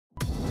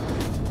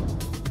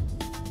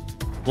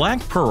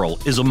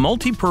BlackPearl is a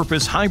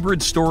multi-purpose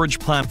hybrid storage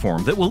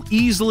platform that will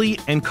easily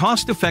and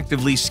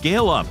cost-effectively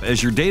scale up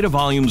as your data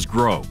volumes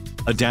grow,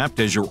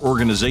 adapt as your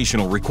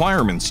organizational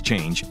requirements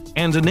change,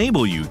 and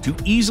enable you to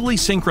easily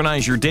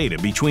synchronize your data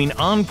between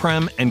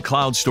on-prem and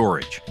cloud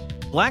storage.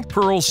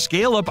 BlackPearl's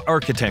scale-up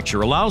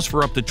architecture allows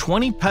for up to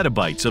 20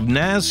 petabytes of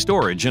NAS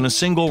storage in a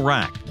single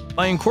rack.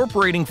 By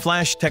incorporating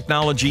flash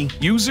technology,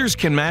 users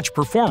can match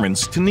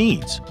performance to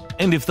needs.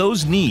 And if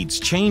those needs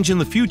change in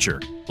the future,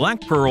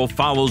 BlackPearl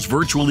follows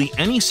virtually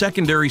any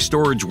secondary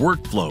storage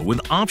workflow with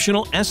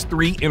optional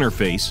S3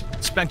 interface,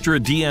 Spectra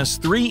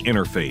DS3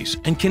 interface,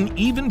 and can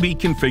even be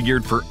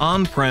configured for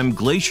on-prem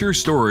Glacier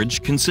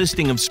storage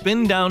consisting of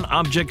spin-down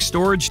object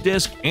storage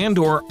disk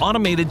and/or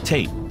automated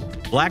tape.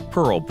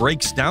 BlackPearl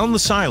breaks down the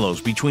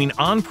silos between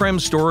on-prem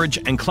storage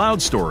and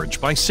cloud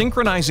storage by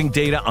synchronizing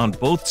data on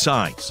both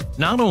sides.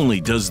 Not only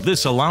does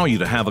this allow you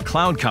to have a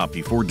cloud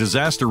copy for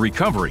disaster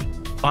recovery,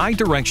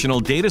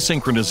 bidirectional data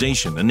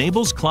synchronization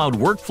enables cloud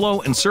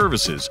workflow and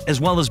services as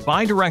well as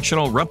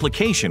bidirectional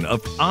replication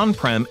of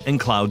on-prem and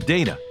cloud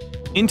data.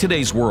 In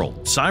today's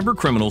world,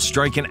 cybercriminals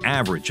strike an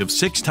average of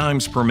 6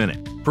 times per minute.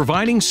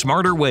 Providing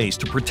smarter ways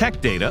to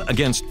protect data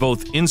against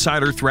both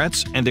insider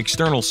threats and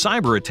external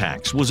cyber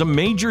attacks was a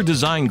major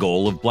design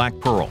goal of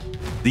BlackPearl.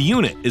 The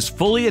unit is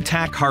fully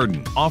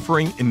attack-hardened,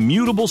 offering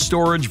immutable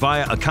storage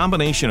via a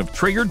combination of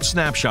triggered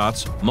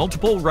snapshots,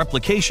 multiple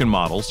replication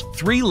models,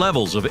 3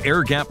 levels of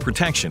air-gap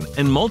protection,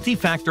 and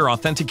multi-factor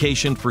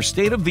authentication for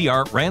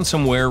state-of-the-art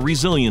ransomware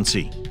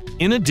resiliency.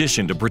 In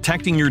addition to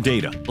protecting your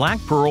data,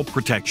 BlackPearl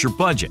protects your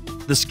budget.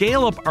 The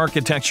scale-up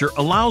architecture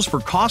allows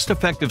for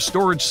cost-effective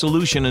storage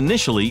solution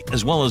initially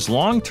as well as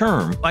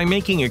long-term by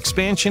making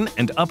expansion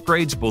and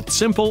upgrades both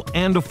simple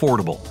and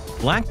affordable.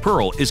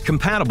 BlackPearl is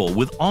compatible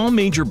with all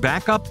major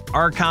backup,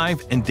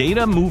 archive, and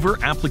data mover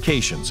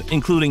applications,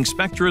 including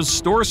Spectra's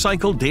Store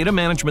Cycle data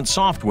management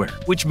software,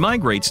 which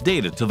migrates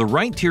data to the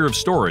right tier of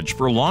storage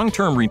for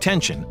long-term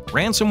retention,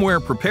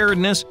 ransomware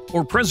preparedness,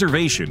 or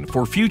preservation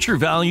for future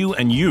value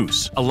and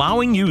use,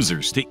 allowing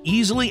users to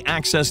easily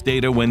access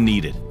data when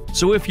needed.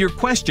 So if you're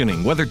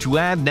questioning whether to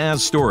add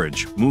NAS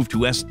storage, move to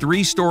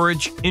S3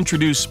 storage,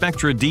 introduce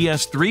Spectra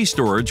DS3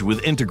 storage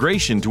with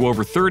integration to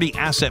over 30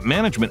 asset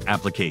management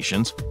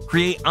applications,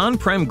 create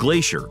on-prem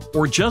Glacier,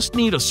 or just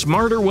need a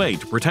smarter way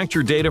to protect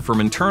your data from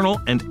internal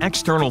and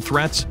external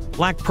threats,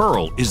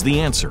 BlackPearl is the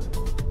answer.